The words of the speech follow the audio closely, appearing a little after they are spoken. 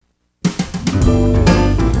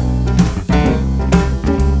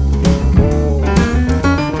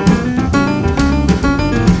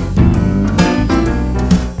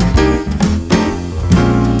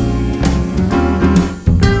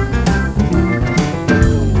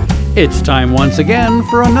It's time once again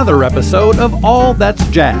for another episode of All That's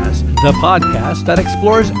Jazz, the podcast that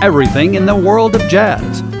explores everything in the world of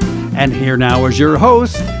jazz. And here now is your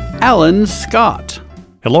host, Alan Scott.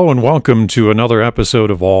 Hello and welcome to another episode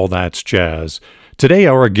of All That's Jazz. Today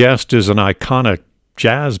our guest is an iconic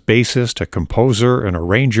jazz bassist, a composer, an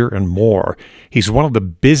arranger, and more. He's one of the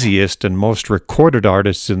busiest and most recorded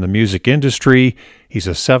artists in the music industry. He's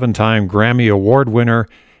a 7-time Grammy Award winner,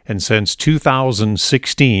 and since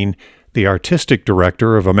 2016, the artistic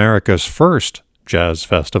director of America's first jazz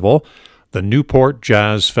festival, the Newport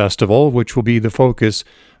Jazz Festival, which will be the focus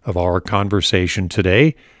of our conversation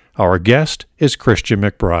today. Our guest is Christian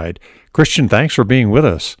McBride. Christian, thanks for being with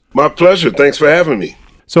us. My pleasure. Thanks for having me.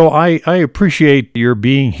 So I appreciate your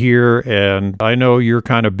being here, and I know you're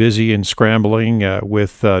kind of busy and scrambling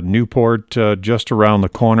with Newport just around the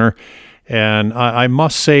corner. And I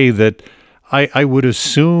must say that I would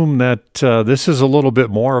assume that this is a little bit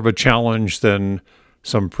more of a challenge than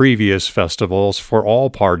some previous festivals for all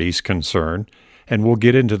parties concerned, and we'll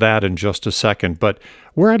get into that in just a second. But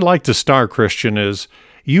where I'd like to start, Christian, is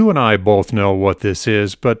you and I both know what this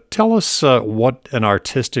is, but tell us what an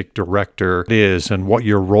artistic director is and what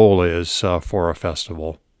your role is for a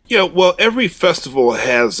festival. Yeah, well, every festival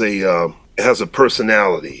has a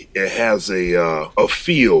personality. It has a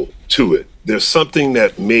feel to it. There's something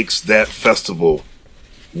that makes that festival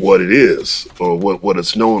what it is, or what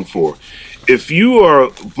it's known for. If you are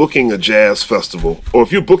booking a jazz festival, or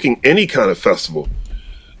if you're booking any kind of festival,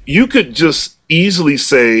 you could just easily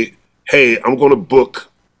say, hey, I'm going to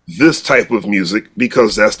book this type of music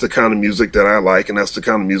because that's the kind of music that I like and that's the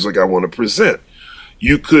kind of music I want to present.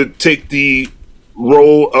 You could take the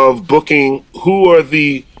role of booking who are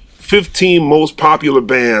the 15 most popular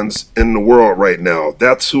bands in the world right now.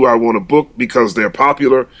 That's who I want to book because they're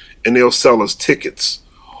popular and they'll sell us tickets.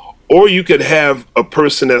 Or you could have a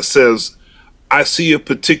person that says, I see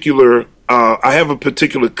I have a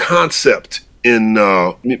particular concept in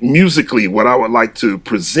musically what I would like to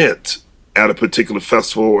present at a particular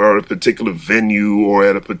festival or at a particular venue or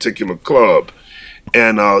at a particular club.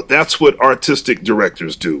 And that's what artistic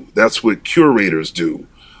directors do. That's what curators do.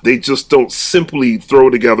 They just don't simply throw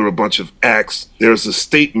together a bunch of acts. There's a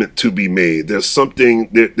statement to be made. There's something,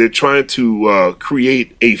 they're trying to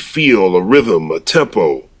create a feel, a rhythm, a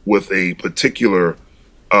tempo with a particular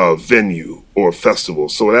venue or festival.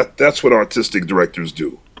 So that's what artistic directors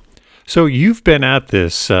do. So you've been at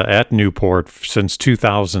this at Newport since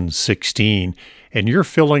 2016, and you're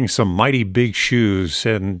filling some mighty big shoes,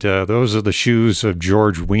 and those are the shoes of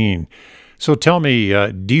George Wein. So tell me,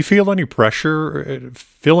 do you feel any pressure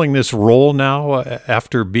filling this role now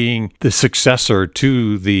after being the successor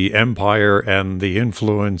to the empire and the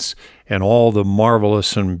influence and all the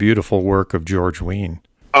marvelous and beautiful work of George Wein?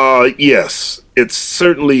 Yes, it's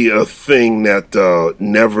certainly a thing that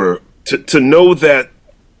to know that,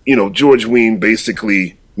 George Wein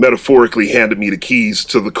basically metaphorically handed me the keys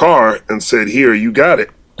to the car and said, here, you got it.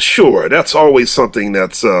 Sure, that's always something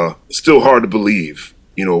that's still hard to believe,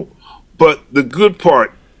 But the good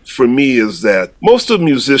part for me is that most of the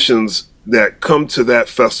musicians that come to that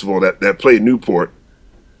festival that play Newport,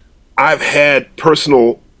 I've had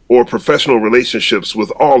personal or professional relationships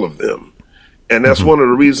with all of them. And that's one of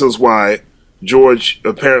the reasons why George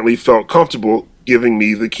apparently felt comfortable giving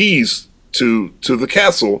me the keys to the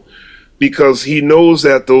castle, because he knows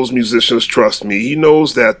that those musicians trust me. He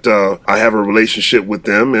knows that I have a relationship with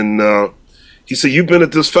them. And he said, you've been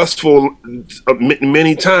at this festival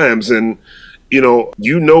many times, and you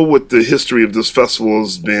know what the history of this festival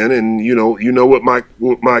has been, and you know what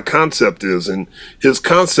my concept is. And his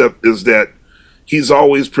concept is that he's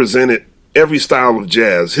always presented every style of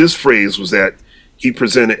jazz. His phrase was that he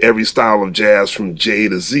presented every style of jazz from J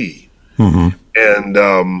to Z. Mm-hmm.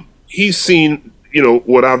 And he's seen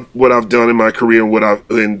what I've done in my career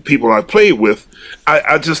and people I've played with.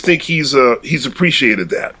 I just think he's appreciated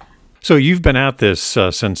that. So you've been at this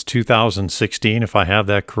since 2016, if I have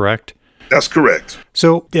that correct? That's correct.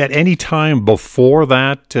 So at any time before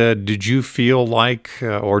that, did you feel like,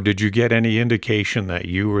 or did you get any indication that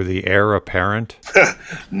you were the heir apparent?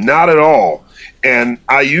 Not at all. And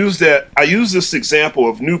I use this example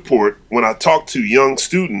of Newport when I talk to young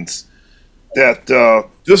students, that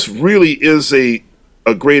this really is a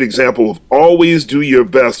great example of always do your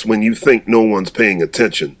best when you think no one's paying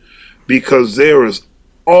attention, because there is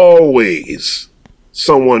always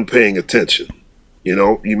someone paying attention. You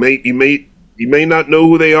may not know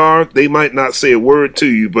who they are. They might not say a word to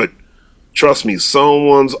you, but trust me,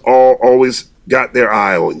 someone's always got their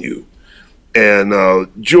eye on you. And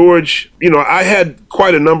George, I had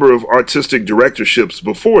quite a number of artistic directorships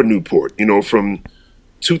before Newport, from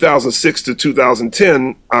 2006 to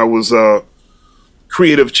 2010, I was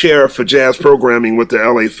creative chair for jazz programming with the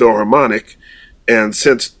LA Philharmonic. And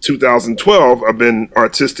since 2012, I've been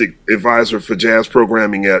artistic advisor for jazz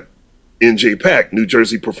programming at NJPAC, New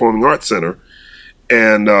Jersey Performing Arts Center.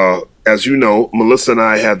 And as you know, Melissa and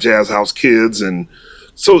I have Jazz House Kids. And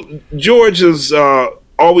so George has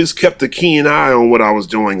always kept a keen eye on what I was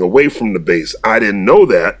doing away from the bass. I didn't know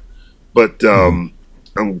that, but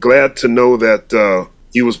I'm glad to know that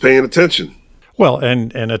he was paying attention. Well,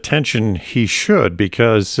 and attention he should,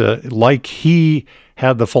 because like he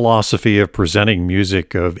had the philosophy of presenting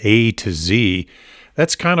music of A to Z,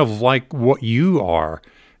 that's kind of like what you are.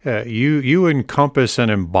 You encompass and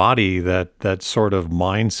embody that sort of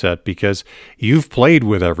mindset because you've played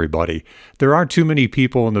with everybody. There aren't too many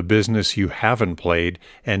people in the business you haven't played,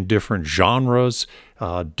 and different genres,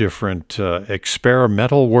 different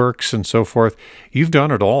experimental works and so forth. You've done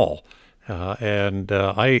it all. And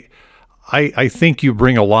I think you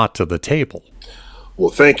bring a lot to the table. Well,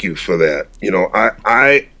 thank you for that. You know,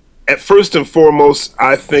 I at first and foremost,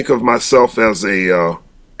 I think of myself as a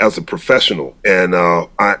professional, and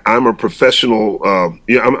I'm a professional.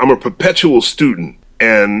 I'm a perpetual student,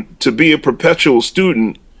 and to be a perpetual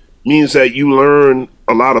student means that you learn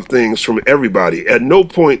a lot of things from everybody. At no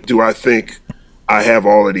point do I think I have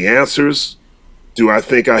all of the answers. Do I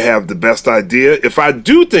think I have the best idea? If I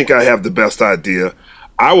do think I have the best idea,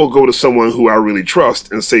 I will go to someone who I really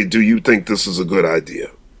trust and say, do you think this is a good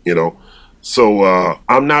idea? You know, so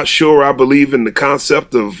I'm not sure I believe in the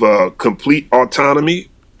concept of complete autonomy,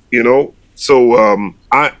 you know, so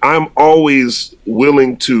I'm always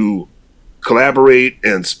willing to collaborate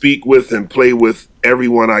and speak with and play with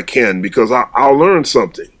everyone I can, because I'll learn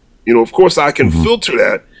something. You know, of course, I can filter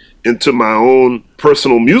that into my own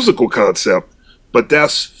personal musical concept, but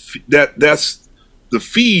that's the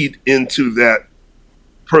feed into that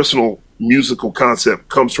personal musical concept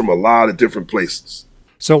comes from a lot of different places.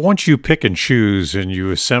 So once you pick and choose and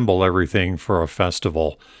you assemble everything for a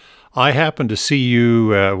festival, I happened to see you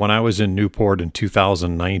when I was in Newport in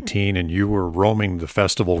 2019, and you were roaming the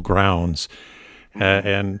festival grounds.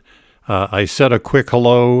 And I said a quick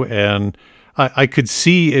hello, and I could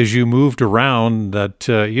see as you moved around that,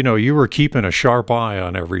 you were keeping a sharp eye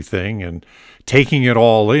on everything and taking it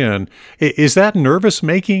all in. Is that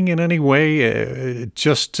nervous-making in any way,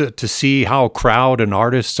 just to see how crowd and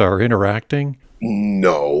artists are interacting?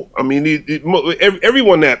 No. I mean,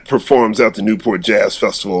 everyone that performs at the Newport Jazz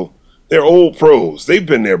Festival, they're old pros. They've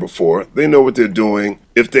been there before. They know what they're doing.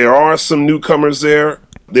 If there are some newcomers there,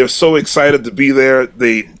 they're so excited to be there.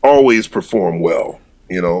 They always perform well,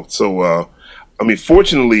 you know. So,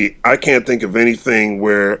 fortunately, I can't think of anything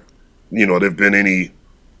where, there've been any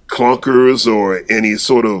clunkers or any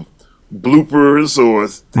sort of bloopers or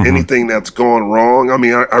anything that's gone wrong. I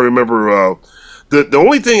mean, I remember the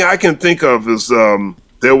only thing I can think of is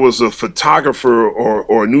there was a photographer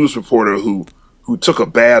or a news reporter who took a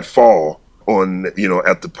bad fall on,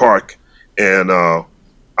 at the park. And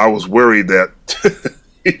I was worried that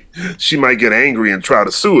she might get angry and try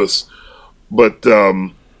to sue us. But,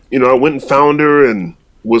 I went and found her and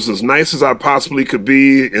was as nice as I possibly could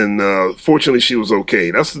be. And fortunately, she was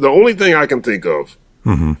okay. That's the only thing I can think of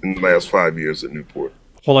in the last 5 years at Newport.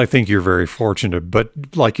 Well, I think you're very fortunate. But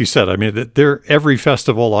like you said, I mean, every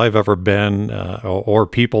festival I've ever been or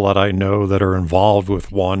people that I know that are involved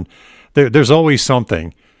with one, there's always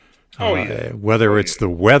something, whether it's the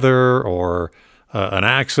weather or an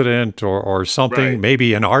accident or something. Right.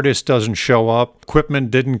 Maybe an artist doesn't show up,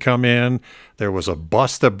 equipment didn't come in, there was a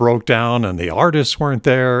bus that broke down and the artists weren't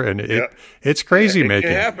there, and it's crazy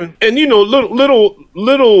making. It can happen. And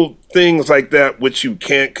little things like that which you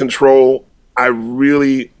can't control.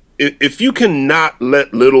 If you cannot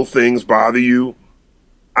let little things bother you,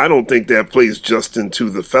 I don't think that plays just into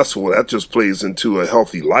the festival. That just plays into a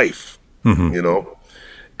healthy life.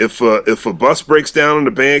 If a bus breaks down and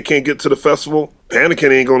the band can't get to the festival,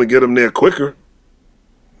 panicking ain't going to get them there quicker.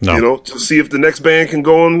 No. To see if the next band can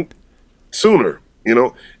go on sooner.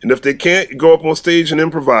 And if they can't, go up on stage and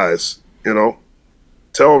improvise.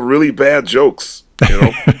 Tell really bad jokes.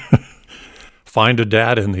 Find a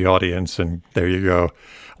dad in the audience, and there you go.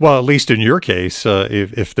 Well, at least in your case,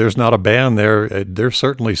 if there's not a band there, there's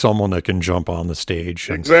certainly someone that can jump on the stage.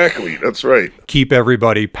 And exactly, that's right. Keep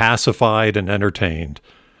everybody pacified and entertained.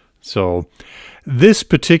 So this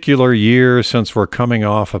particular year, since we're coming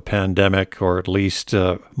off a pandemic, or at least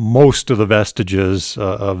most of the vestiges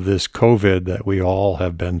of this COVID that we all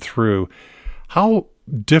have been through, how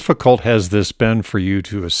difficult has this been for you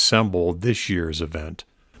to assemble this year's event?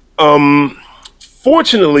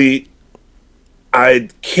 Fortunately, I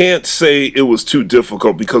can't say it was too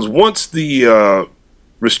difficult because once the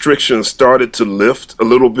restrictions started to lift a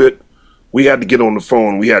little bit, we had to get on the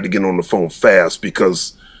phone. We had to get on the phone fast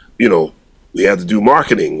because, we had to do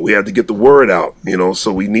marketing. We had to get the word out,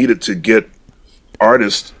 so we needed to get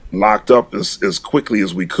artists locked up as quickly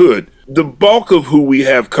as we could. The bulk of who we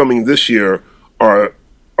have coming this year are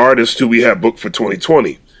artists who we have booked for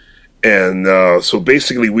 2020. And so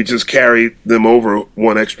basically we just carried them over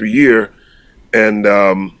one extra year. And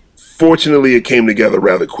fortunately, it came together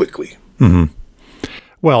rather quickly. Mm-hmm.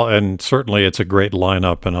 Well, and certainly it's a great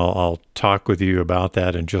lineup, and I'll talk with you about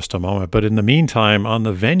that in just a moment. But in the meantime, on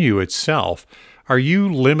the venue itself, are you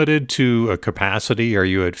limited to a capacity? Are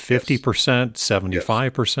you at 50%,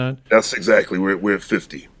 75%? That's exactly. We're at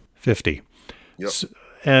 50. 50. Yep.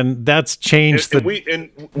 And that's changed.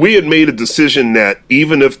 We had made a decision that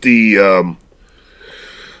even if the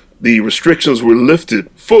restrictions were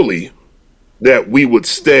lifted fully, that we would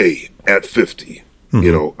stay at 50.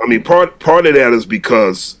 Mm-hmm. Part of that is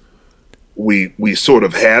because we sort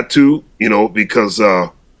of had to, because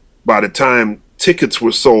by the time tickets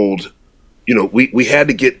were sold, we had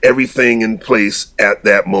to get everything in place at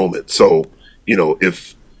that moment. So,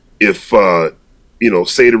 if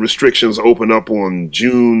say the restrictions open up on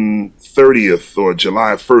June 30th or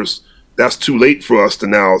July 1st, that's too late for us to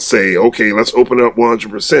now say, okay, let's open it up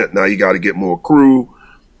 100%. Now you got to get more crew.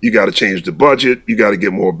 You got to change the budget. You got to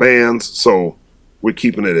get more bands. So we're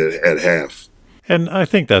keeping it at half. And I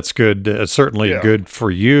think that's good. Certainly good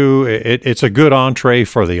for you. It's a good entree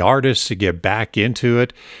for the artists to get back into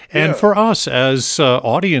it. And for us as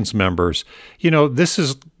audience members, this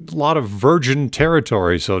is a lot of virgin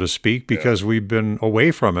territory, so to speak, because we've been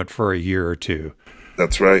away from it for a year or two.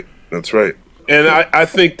 That's right. And I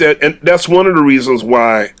think and that's one of the reasons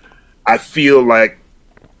why I feel like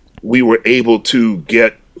we were able to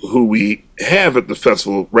get who we have at the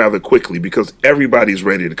festival rather quickly because everybody's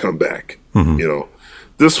ready to come back. Mm-hmm.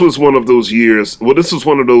 This was one of those years. Well, this was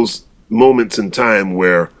one of those moments in time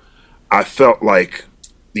where I felt like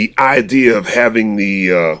the idea of having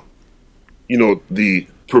the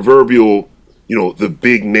proverbial, the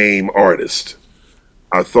big name artist.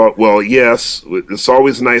 I thought, well, yes, it's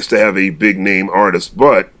always nice to have a big name artist,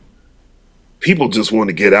 but people just want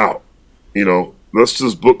to get out, Let's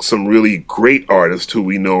just book some really great artists who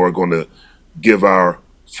we know are going to give our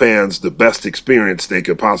fans the best experience they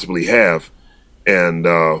could possibly have. And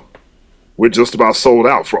we're just about sold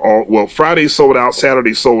out for all. Well, Friday sold out,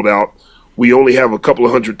 Saturday sold out. We only have a couple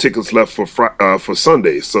of hundred tickets left for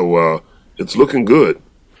Sunday. So it's looking good.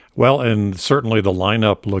 Well, and certainly the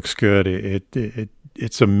lineup looks good.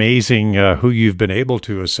 It's amazing who you've been able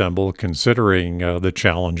to assemble considering the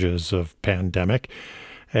challenges of pandemic.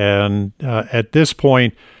 And at this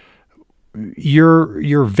point,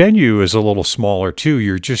 your venue is a little smaller too.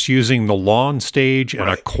 You're just using the lawn stage and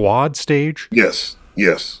a quad stage? Yes.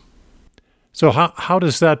 So how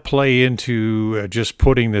does that play into just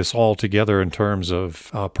putting this all together in terms of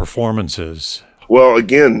performances? Well,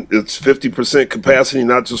 again, it's 50% capacity,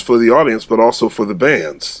 not just for the audience, but also for the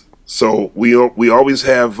bands. So we always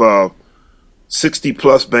have 60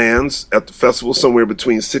 plus bands at the festival, somewhere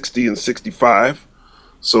between 60 and 65.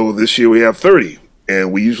 So this year we have 30,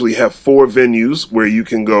 and we usually have 4 venues where you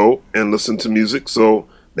can go and listen to music. So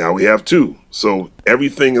now we have 2. So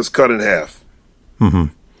everything is cut in half.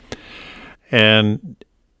 Mm-hmm. And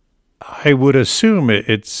I would assume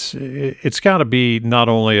it's got to be not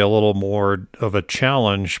only a little more of a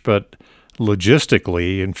challenge, but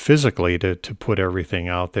logistically and physically to put everything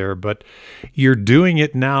out there. But you're doing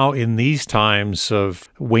it now in these times of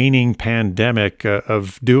waning pandemic,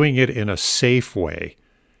 of doing it in a safe way.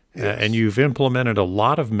 Yes. And you've implemented a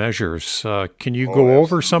lot of measures. Can you go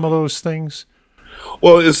over some of those things?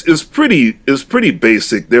 Well, it's pretty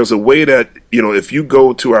basic. There's a way that, if you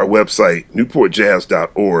go to our website,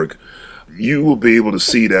 newportjazz.org, you will be able to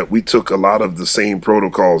see that we took a lot of the same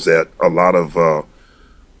protocols that a lot of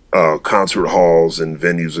concert halls and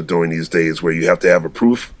venues are doing these days, where you have to have a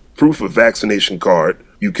proof of vaccination card.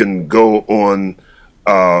 You can go on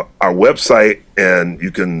our website, and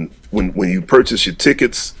you can, when you purchase your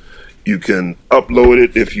tickets, you can upload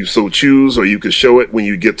it if you so choose, or you can show it when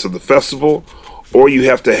you get to the festival, or you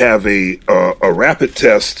have to have a rapid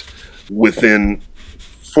test within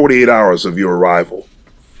 48 hours of your arrival.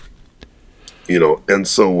 And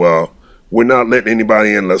so we're not letting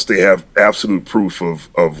anybody in unless they have absolute proof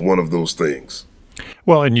of one of those things.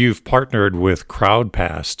 Well, and you've partnered with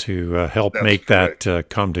CrowdPass to help make that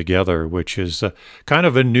come together, which is kind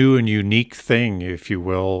of a new and unique thing, if you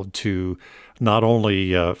will, to not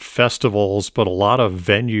only festivals, but a lot of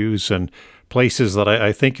venues and places that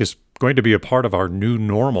I think is going to be a part of our new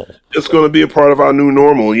normal. It's going to be a part of our new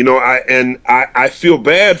normal. I feel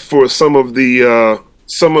bad for some of the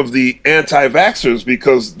anti-vaxxers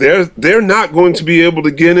because they're not going to be able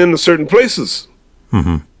to get into certain places.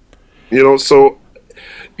 Mm-hmm. So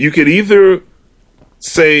you could either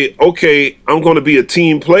say, okay, I'm going to be a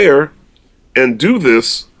team player and do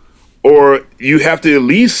this, or you have to at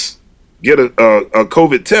least get a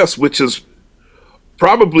COVID test, which is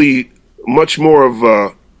probably much more of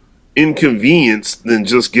a inconvenience than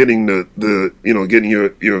just getting getting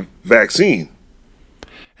your vaccine.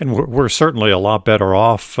 And we're certainly a lot better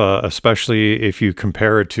off, especially if you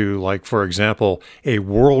compare it to, like, for example, a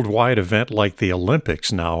worldwide event like the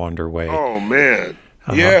Olympics now underway. Oh man,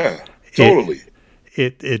 yeah, totally.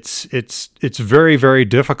 It's very, very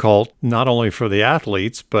difficult, not only for the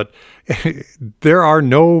athletes, but there are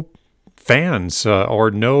no fans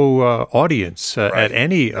or no audience at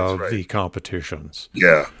any of the competitions.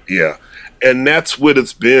 Yeah. And that's what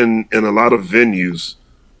it's been in a lot of venues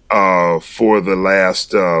for the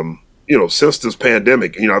last, since this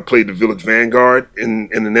pandemic. I played the Village Vanguard in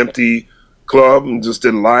an empty club and just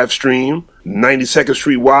did a live stream. 92nd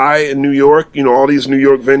Street Y in New York, all these New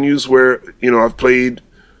York venues where, I've played,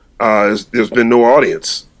 there's been no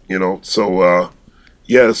audience, so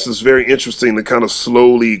this is very interesting to kind of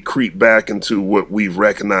slowly creep back into what we've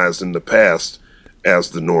recognized in the past as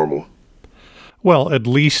the normal. Well, at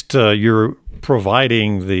least you're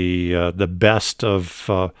providing the best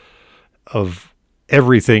of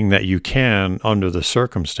everything that you can under the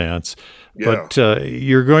circumstance. Yeah. But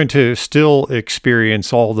you're going to still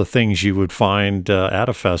experience all the things you would find at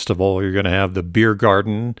a festival. You're going to have the beer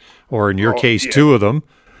garden, or in your case, two of them.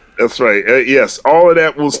 That's right. Yes, all of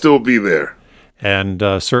that will still be there. And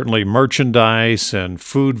certainly merchandise and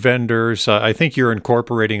food vendors. I think you're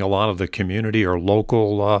incorporating a lot of the community or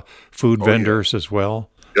local food vendors as well.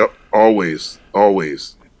 Yep, always.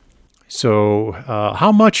 So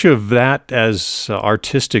how much of that as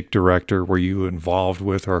artistic director were you involved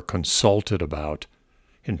with or consulted about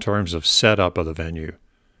in terms of setup of the venue?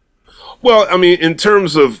 Well, in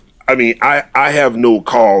terms of, I have no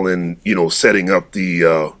call in, setting up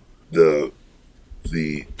the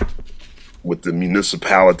with the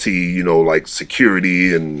municipality, like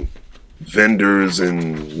security and vendors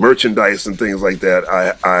and merchandise and things like that.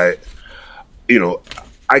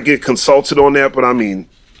 I get consulted on that, but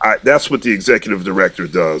that's what the executive director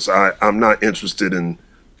does. I'm not interested in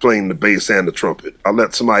playing the bass and the trumpet. I'll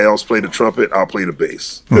let somebody else play the trumpet. I'll play the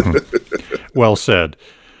bass. Mm-hmm. Well said.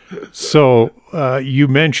 So you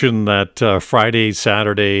mentioned that Friday,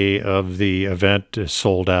 Saturday of the event is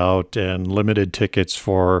sold out and limited tickets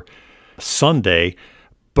for Sunday.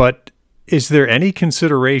 But is there any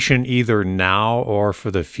consideration either now or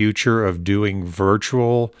for the future of doing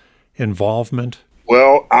virtual involvement?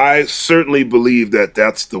 Well, I certainly believe that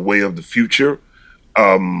that's the way of the future.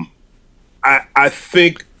 I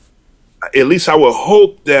think, at least I would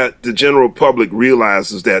hope that the general public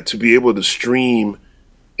realizes that to be able to stream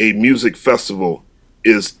a music festival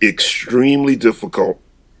is extremely difficult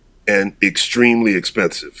and extremely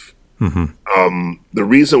expensive. Mm-hmm. The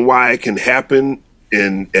reason why it can happen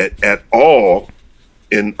at all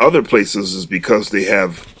in other places is because they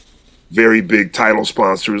have very big title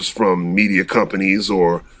sponsors from media companies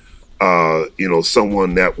or,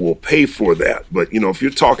 someone that will pay for that. But, if you're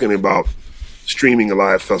talking about streaming a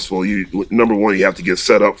live festival, number one, you have to get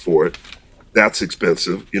set up for it. That's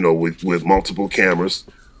expensive, with multiple cameras.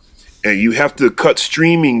 And you have to cut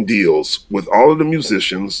streaming deals with all of the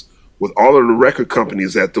musicians, with all of the record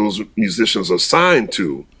companies that those musicians are signed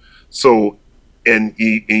to. So, and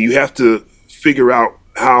you have to figure out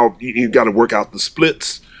how you got to work out the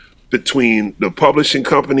splits between the publishing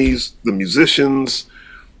companies, the musicians.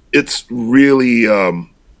 It's really,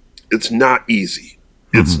 it's not easy.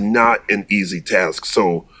 Mm-hmm. It's not an easy task.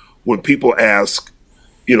 So when people ask,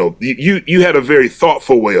 you had a very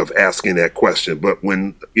thoughtful way of asking that question, but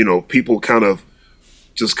when, people kind of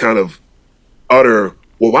utter,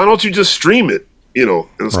 well, why don't you just stream it? And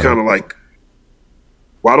it's kind of like,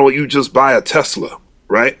 why don't you just buy a Tesla,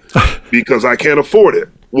 right? Because I can't afford it.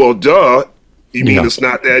 Well, duh. You mean it's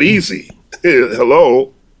not that easy?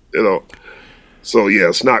 Hello, So yeah,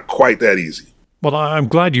 it's not quite that easy. Well, I'm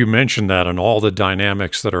glad you mentioned that and all the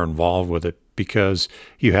dynamics that are involved with it, because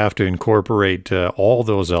you have to incorporate all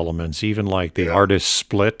those elements, even like the artist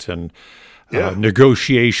split and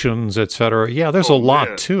negotiations, et cetera. Yeah, there's a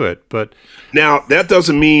lot to it. But now that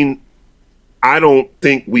doesn't mean I don't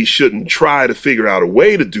think we shouldn't try to figure out a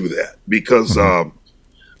way to do that, because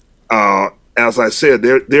as I said,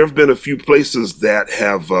 there have been a few places that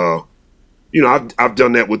have I've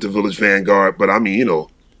done that with the Village Vanguard, but I mean,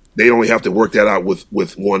 they only have to work that out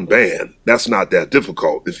with one band. That's not that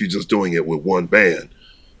difficult if you're just doing it with one band.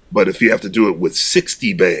 But if you have to do it with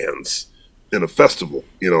 60 bands in a festival,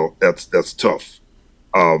 that's tough.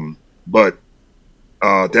 But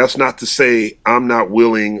that's not to say I'm not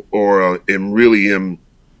willing or am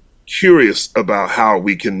curious about how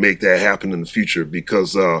we can make that happen in the future,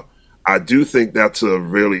 because I do think that's a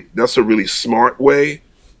really smart way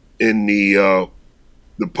in the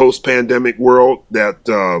post-pandemic world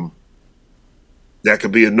that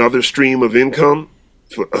could be another stream of income.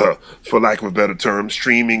 For lack of a better term,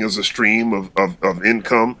 streaming is a stream of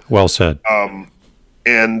income. Well said.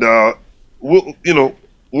 And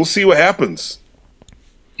we'll see what happens.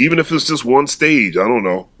 Even if it's just one stage, I don't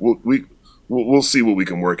know. We'll see what we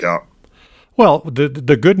can work out. Well,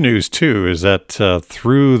 the good news too is that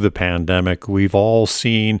through the pandemic, we've all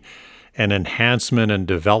seen an enhancement and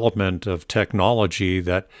development of technology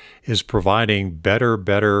that is providing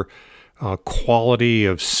better quality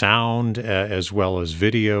of sound as well as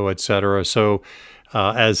video, et cetera. So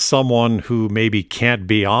as someone who maybe can't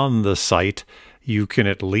be on the site, you can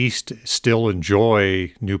at least still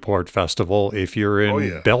enjoy Newport Festival if you're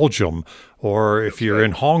in Belgium or if you're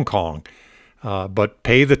in Hong Kong, but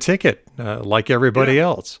pay the ticket like everybody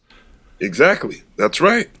else. Exactly. That's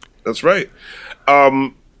right.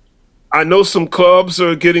 I know some clubs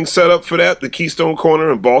are getting set up for that. The Keystone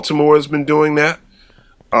Corner in Baltimore has been doing that.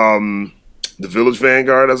 The Village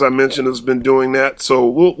Vanguard, as I mentioned, has been doing that. So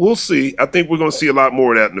we'll see. I think we're going to see a lot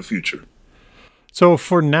more of that in the future. So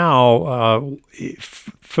for now,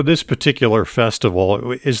 for this particular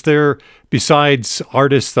festival, is there, besides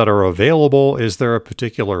artists that are available, is there a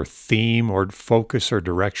particular theme or focus or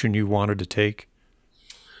direction you wanted to take?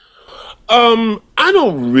 I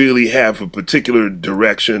don't really have a particular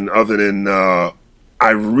direction other than I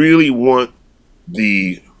really want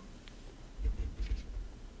the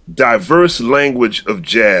diverse language of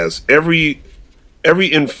jazz. Every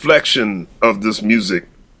inflection of this music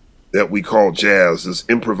that we call jazz, this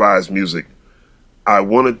improvised music, I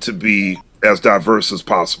want it to be as diverse as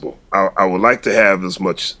possible. I would like to have as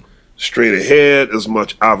much straight ahead, as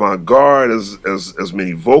much avant-garde, as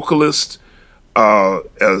many vocalists,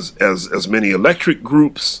 as many electric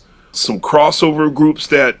groups, some crossover groups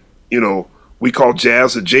that, we call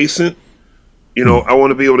jazz adjacent. I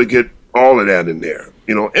want to be able to get all of that in there,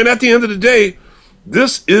 and at the end of the day,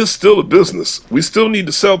 this is still a business. We still need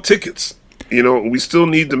to sell tickets, we still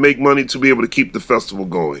need to make money to be able to keep the festival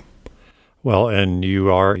going. Well, and you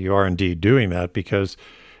are indeed doing that, because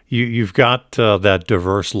you've got that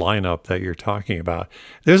diverse lineup that you're talking about.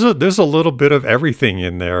 There's a little bit of everything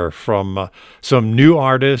in there, from some new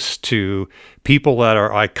artists to people that are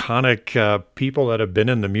iconic, people that have been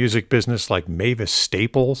in the music business like Mavis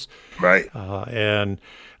Staples, right?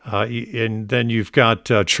 And then you've got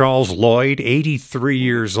Charles Lloyd, 83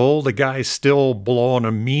 years old. The guy's still blowing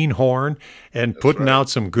a mean horn and putting out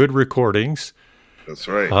some good recordings. That's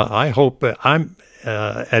right. I hope I'm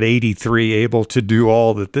at 83 able to do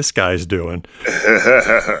all that this guy's doing.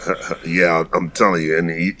 Yeah, I'm telling you. And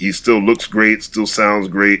he still looks great, still sounds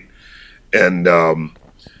great. And,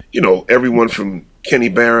 everyone from Kenny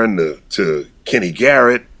Barron to Kenny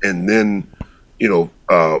Garrett, and then,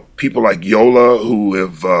 people like Yola, who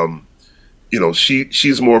have,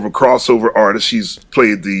 she's more of a crossover artist. She's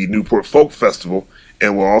played the Newport Folk Festival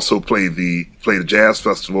and will also play the Jazz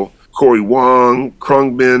Festival. Corey Wong,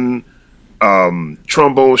 Krungbin,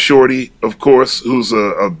 Trombone Shorty, of course, who's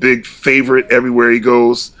a big favorite everywhere he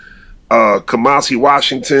goes. Kamasi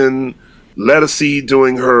Washington, Lettucey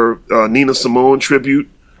doing her Nina Simone tribute.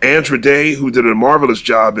 Andra Day, who did a marvelous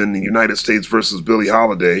job in the United States versus Billie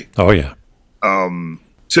Holiday. Oh, yeah.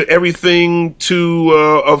 To everything to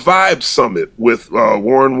a Vibe Summit with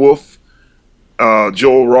Warren Wolf,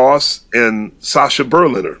 Joel Ross, and Sasha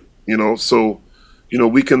Berliner. So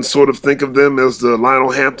we can sort of think of them as the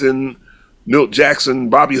Lionel Hampton, Milt Jackson,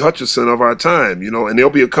 Bobby Hutcherson of our time, and they'll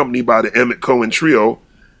be accompanied by the Emmett Cohen Trio.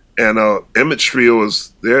 And Emmett's Trio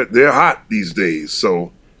they're hot these days.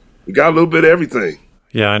 So we got a little bit of everything.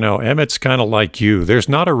 Yeah, I know. Emmett's kind of like you. There's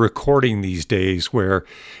not a recording these days where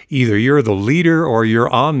either you're the leader or you're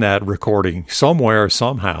on that recording somewhere,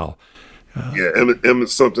 somehow. Yeah,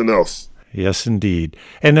 Emmett's something else. Yes, indeed.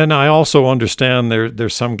 And then I also understand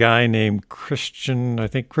there's some guy named Christian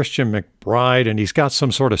McBride, and he's got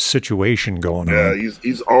some sort of situation going on. Yeah,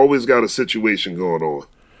 he's always got a situation going on.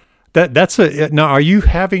 Now, are you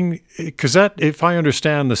having, because that, if I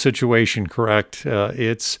understand the situation correct,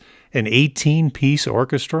 it's an 18-piece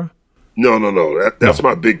orchestra? No. That's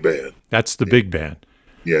my big band. That's the big band.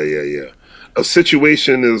 Yeah. A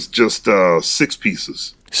situation is just 6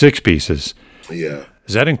 pieces. 6 pieces. Yeah.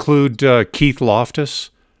 Does that include Keith Loftus?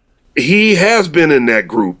 He has been in that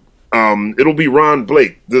group. It'll be Ron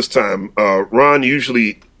Blake this time. Ron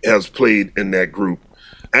usually has played in that group.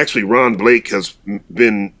 Actually, Ron Blake has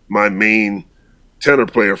been my main tenor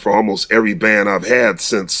player for almost every band I've had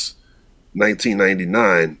since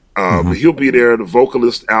 1999. But he'll be there. The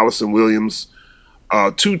vocalist, Allison Williams,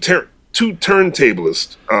 two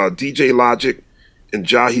turntablists, DJ Logic and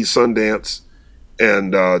Jahi Sundance.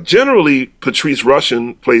 And generally, Patrice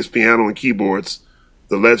Rushen plays piano and keyboards,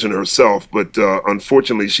 the legend herself. But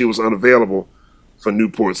unfortunately, she was unavailable for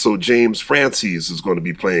Newport. So James Francis is going to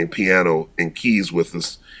be playing piano and keys with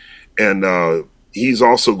us. And he's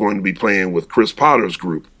also going to be playing with Chris Potter's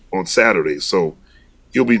group on Saturday. So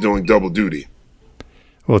he'll be doing double duty.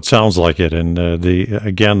 Well, it sounds like it. And the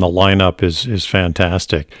lineup is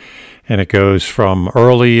fantastic. And it goes from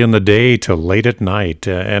early in the day to late at night.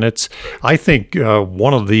 And it's, I think,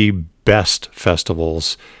 one of the best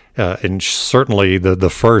festivals, and certainly the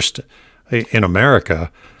first in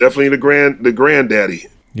America. Definitely the granddaddy.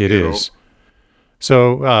 It is.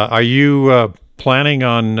 So are you planning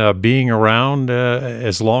on being around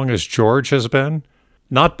as long as George has been?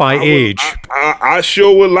 Not by age. I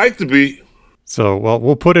sure would like to be. So, well,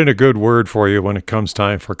 we'll put in a good word for you when it comes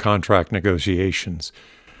time for contract negotiations.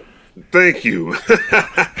 Thank you.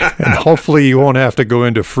 And hopefully you won't have to go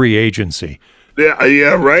into free agency.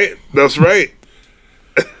 Yeah, right. That's right.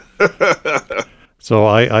 So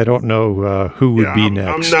I don't know who would be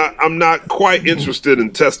next. I'm not quite interested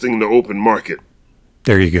in testing the open market.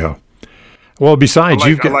 There you go. Well, besides,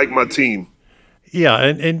 I like my team. Yeah,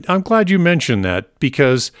 and I'm glad you mentioned that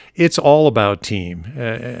because it's all about team,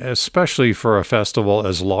 especially for a festival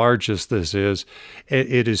as large as this is.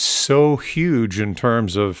 It is so huge in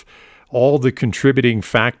terms of all the contributing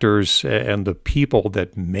factors and the people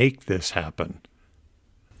that make this happen.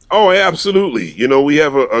 Oh, absolutely. You know, we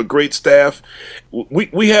have a great staff.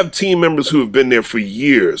 We have team members who have been there for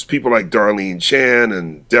years, people like Darlene Chan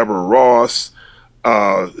and Deborah Ross.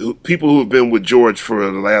 People who have been with George for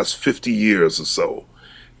the last 50 years or so.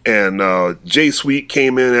 And Jay Sweet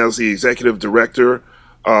came in as the executive director,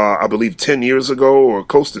 I believe 10 years ago or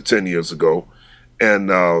close to 10 years ago.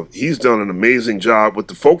 And he's done an amazing job with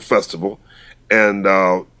the Folk Festival. And,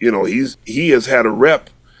 he has had a rep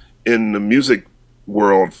in the music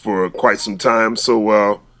world for quite some time.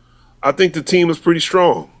 So I think the team is pretty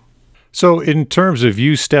strong. So in terms of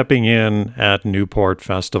you stepping in at Newport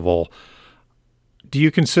Festival, do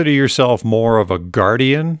you consider yourself more of a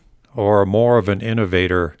guardian or more of an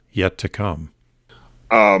innovator yet to come?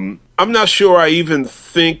 I'm not sure I even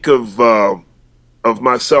think of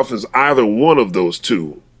myself as either one of those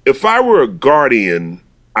two. If I were a guardian,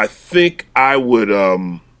 I think I would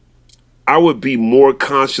be more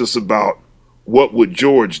conscious about what would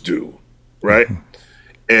George do, right?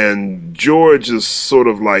 And George is sort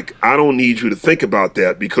of like, I don't need you to think about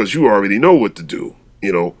that because you already know what to do,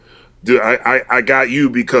 you know. I got you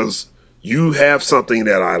because you have something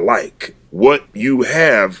that I like. What you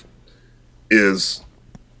have is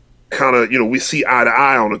kind of, we see eye to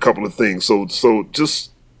eye on a couple of things. So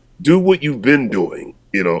just do what you've been doing,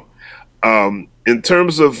 In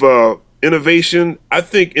terms of innovation, I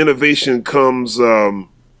think innovation comes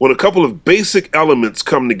when a couple of basic elements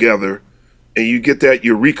come together and you get that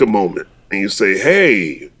eureka moment and you say,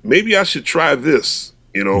 hey, maybe I should try this,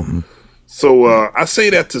 Mm-hmm. So I say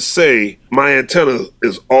that to say my antenna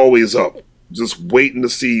is always up, just waiting to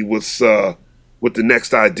see what the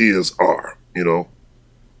next ideas are,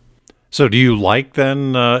 So do you like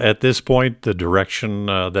then at this point the direction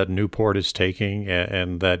that Newport is taking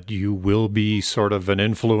and that you will be sort of an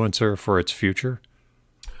influencer for its future?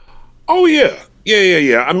 Oh, yeah.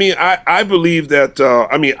 Yeah. I mean, I believe that,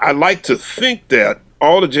 I like to think that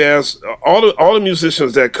all the jazz, all the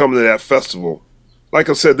musicians that come to that festival, like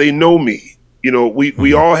I said, they know me.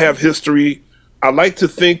 We all have history. I like to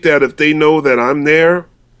think that if they know that I'm there,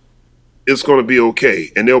 it's going to be okay.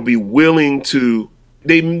 And they'll be willing to,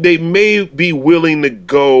 they may be willing to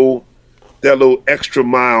go that little extra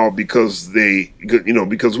mile because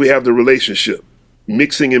because we have the relationship.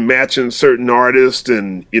 Mixing and matching certain artists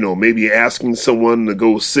and, maybe asking someone to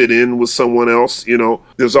go sit in with someone else,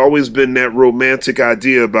 There's always been that romantic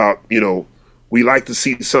idea about, we like to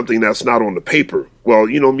see something that's not on the paper. Well,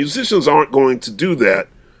 musicians aren't going to do that.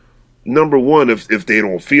 Number one, if they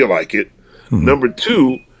don't feel like it. Mm-hmm. Number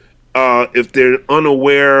two, if they're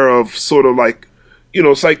unaware of sort of like,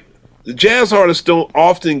 it's like the jazz artists don't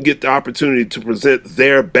often get the opportunity to present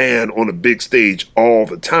their band on a big stage all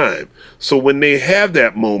the time. So when they have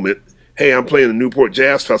that moment hey, I'm playing the Newport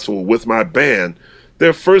Jazz Festival with my band,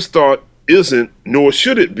 their first thought isn't, nor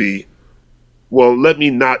should it be, well, let me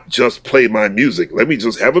not just play my music. Let me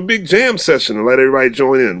just have a big jam session and let everybody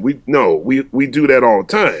join in. We do that all the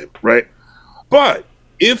time, right? But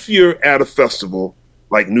if you're at a festival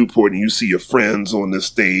like Newport and you see your friends on this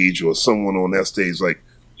stage or someone on that stage, like,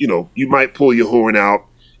 you might pull your horn out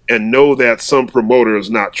and know that some promoter is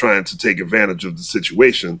not trying to take advantage of the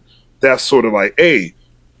situation. That's sort of like, hey,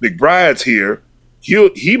 McBride's here.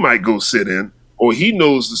 He might go sit in, or he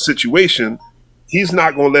knows the situation. He's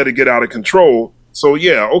not going to let it get out of control. So,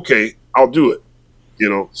 yeah, okay, I'll do it.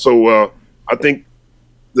 So I think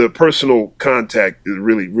the personal contact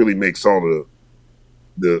really, really makes all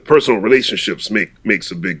the personal relationships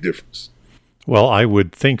makes a big difference. Well, I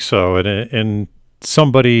would think so. And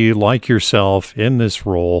somebody like yourself in this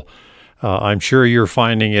role, I'm sure you're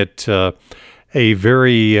finding it a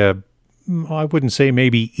very, I wouldn't say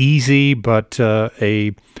maybe easy, but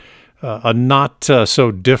a not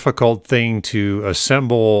so difficult thing to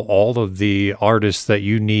assemble all of the artists that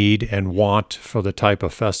you need and want for the type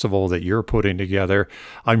of festival that you're putting together.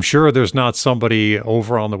 I'm sure there's not somebody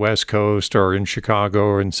over on the West Coast or in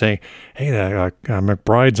Chicago and saying, hey,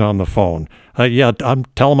 McBride's on the phone.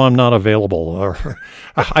 Tell him I'm not available. Or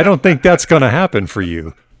I don't think that's going to happen for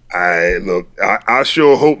you. I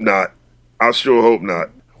sure hope not.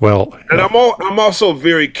 Well, and I'm also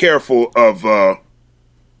very careful of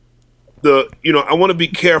I want to be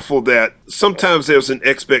careful that sometimes there's an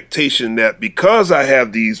expectation that because I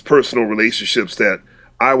have these personal relationships that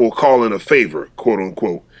I will call in a favor, quote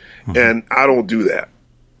unquote. Mm-hmm. And I don't do that.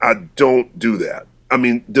 I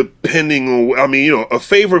mean, a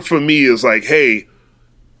favor for me is like, hey,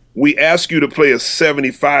 we ask you to play a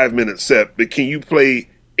 75-minute set, but can you play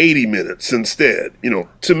 80 minutes instead?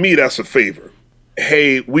 To me, that's a favor.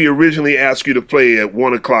 Hey, we originally asked you to play at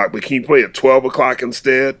 1 o'clock, but can you play at 12 o'clock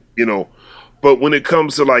instead? But when it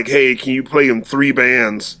comes to like, hey, can you play in 3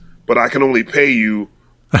 bands, but I can only pay you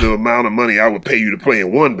the amount of money I would pay you to play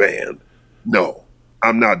in 1 band? No,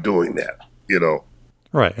 I'm not doing that,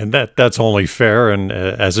 Right, and that's only fair, and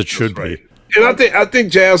as it should be. And I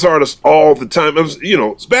think jazz artists all the time,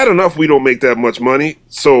 it's bad enough we don't make that much money.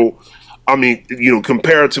 So, I mean,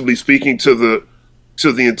 comparatively speaking to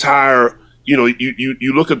the entire,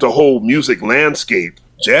 you look at the whole music landscape.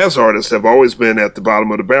 Jazz artists have always been at the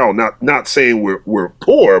bottom of the barrel. Not saying we're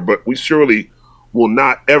poor, but we surely will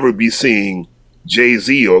not ever be seeing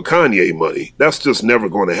Jay-Z or Kanye money. That's just never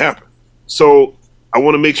going to happen. So I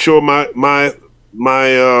want to make sure my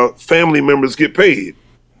family members get paid.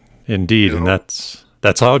 Indeed, and that's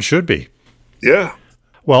how it should be. Yeah.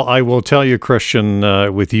 Well, I will tell you, Christian,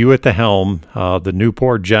 with you at the helm, the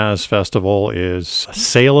Newport Jazz Festival is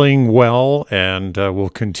sailing well and will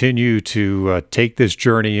continue to take this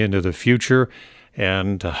journey into the future.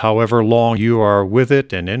 And however long you are with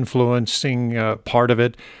it and influencing part of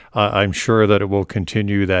it, I'm sure that it will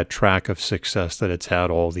continue that track of success that it's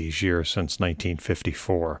had all these years since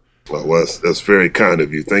 1954. Well, that's very kind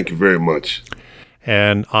of you. Thank you very much.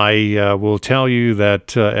 And I will tell you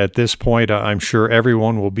that at this point, I'm sure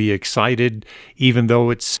everyone will be excited. Even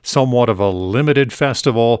though it's somewhat of a limited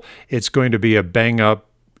festival, it's going to be a bang-up,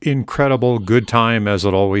 incredible good time as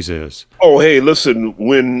it always is. Oh, hey, listen,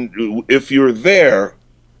 if you're there,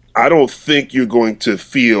 I don't think you're going to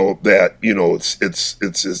feel that,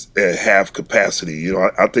 it's at half capacity.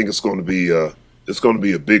 I think it's going to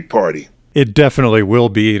be a big party. It definitely will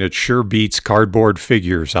be, and it sure beats cardboard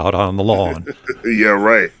figures out on the lawn. Yeah,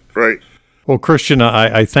 right. Well, Christian,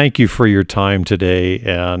 I thank you for your time today.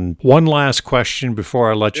 And one last question before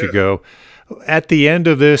I let you go. At the end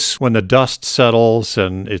of this, when the dust settles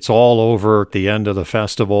and it's all over at the end of the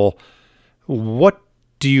festival, what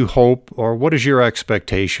do you hope, or what is your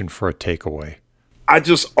expectation for a takeaway? I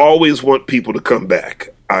just always want people to come back.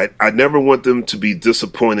 I never want them to be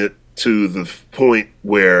disappointed to the point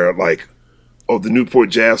where, like, the Newport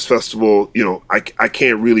Jazz Festival, I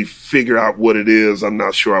can't really figure out what it is. I'm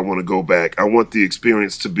not sure I want to go back. I want the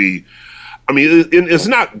experience to be, it's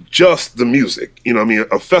not just the music.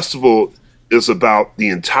 A festival is about the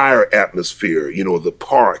entire atmosphere, the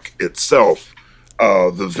park itself,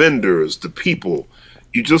 the vendors, the people.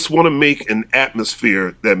 You just want to make an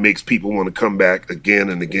atmosphere that makes people want to come back again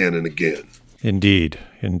and again and again. Indeed.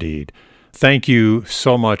 Thank you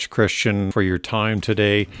so much, Christian, for your time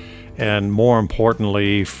today. And more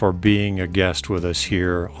importantly, for being a guest with us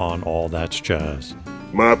here on All That's Jazz.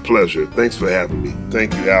 My pleasure. Thanks for having me.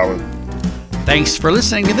 Thank you, Alan. Thanks for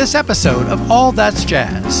listening to this episode of All That's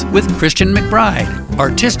Jazz with Christian McBride,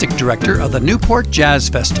 Artistic Director of the Newport Jazz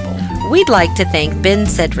Festival. We'd like to thank Ben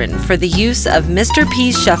Cedron for the use of Mr.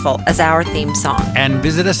 P's Shuffle as our theme song. And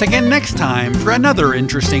visit us again next time for another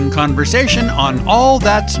interesting conversation on All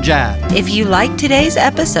That's Jazz. If you liked today's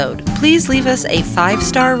episode, please leave us a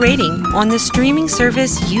 5-star rating on the streaming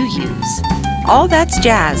service you use. All That's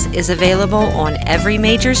Jazz is available on every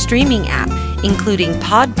major streaming app, including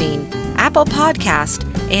Podbean, Apple Podcast,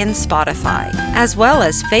 and Spotify, as well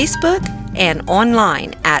as Facebook and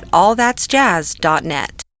online at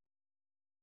allthat'sjazz.net.